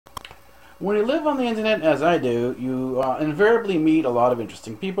When you live on the internet, as I do, you invariably meet a lot of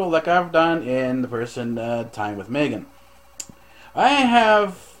interesting people, like I've done in the person Time with Megan. I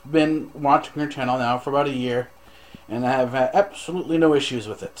have been watching her channel now for about a year, and I have had absolutely no issues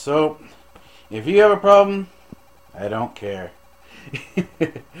with it. So, if you have a problem, I don't care.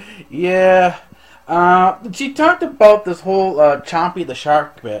 Yeah. She talked about this whole Chompy the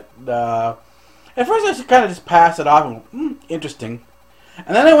shark bit. At first I kind of just passed it off and went, interesting.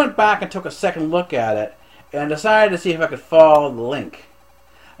 And then I went back and took a second look at it and decided to see if I could follow the link.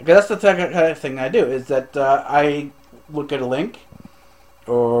 Because that's the kind of thing I do, is that I look at a link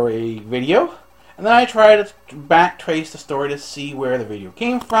or a video, and then I try to backtrace the story to see where the video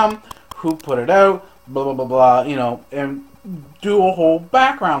came from, who put it out, blah, blah, blah, blah, you know, and do a whole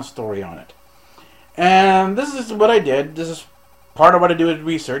background story on it. And this is what I did. This is part of what I do with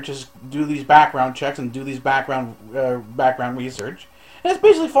research, is do these background checks and do these background research. And it's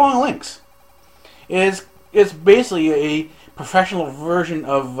basically following links. It's basically a professional version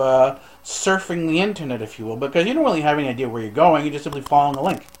of surfing the internet, if you will, because you don't really have any idea where you're going. You're just simply following a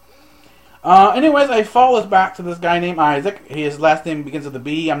link. Anyways, I follow this back to this guy named Isaac. His last name begins with a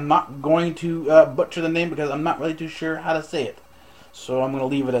B. I'm not going to butcher the name because I'm not really too sure how to say it. So I'm going to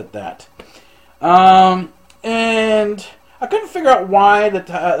leave it at that. And I couldn't figure out why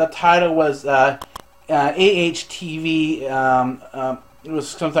the title was AHTV. It was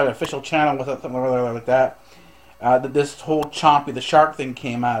some sort of official channel with something like that. That this whole Chompy the shark thing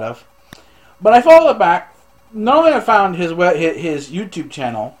came out of. But I followed it back. Not only I found his YouTube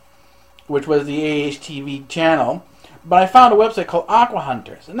channel, which was the AHTV channel, but I found a website called Aqua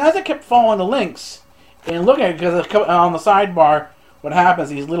Hunters. And as I kept following the links and looking at it, because on the sidebar, what happens,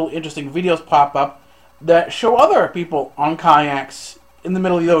 these little interesting videos pop up that show other people on kayaks in the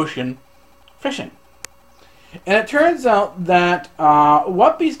middle of the ocean fishing. And it turns out that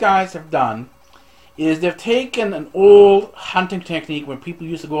what these guys have done is they've taken an old hunting technique when people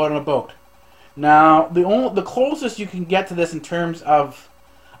used to go out on a boat. Now, the closest you can get to this in terms of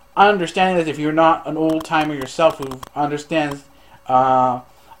understanding this, if you're not an old-timer yourself who understands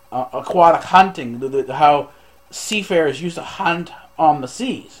aquatic hunting, how seafarers used to hunt on the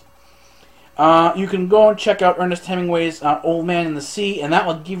seas. You can go and check out Ernest Hemingway's Old Man in the Sea, and that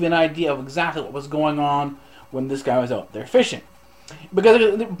will give you an idea of exactly what was going on when this guy was out there fishing.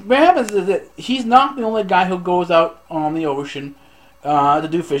 Because what happens is that he's not the only guy who goes out on the ocean to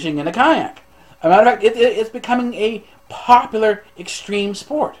do fishing in a kayak. As a matter of fact, it's becoming a popular extreme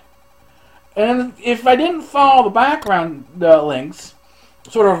sport. And if I didn't follow the background links,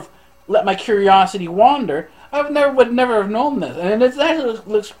 sort of let my curiosity wander, I would never have known this. And it actually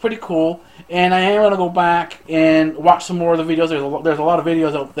looks pretty cool. And I am going to go back and watch some more of the videos. There's a lot of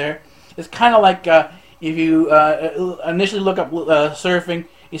videos out there. It's kind of like if you initially look up surfing,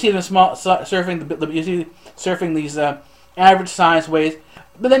 you see them surfing. You see surfing these average size waves,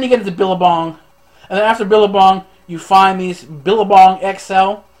 but then you get into Billabong, and then after Billabong, you find these Billabong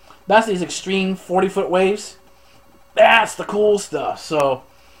XL. That's these extreme 40-foot waves. That's the cool stuff. So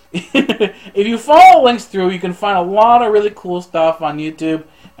if you follow links through, you can find a lot of really cool stuff on YouTube,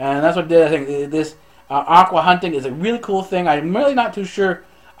 and that's what I did. I think this aqua hunting is a really cool thing. I'm really not too sure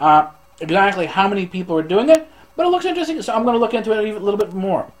exactly how many people are doing it, but it looks interesting, so I'm going to look into it a little bit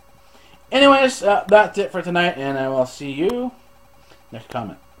more. Anyways, that's it for tonight, and I will see you next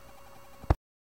comment.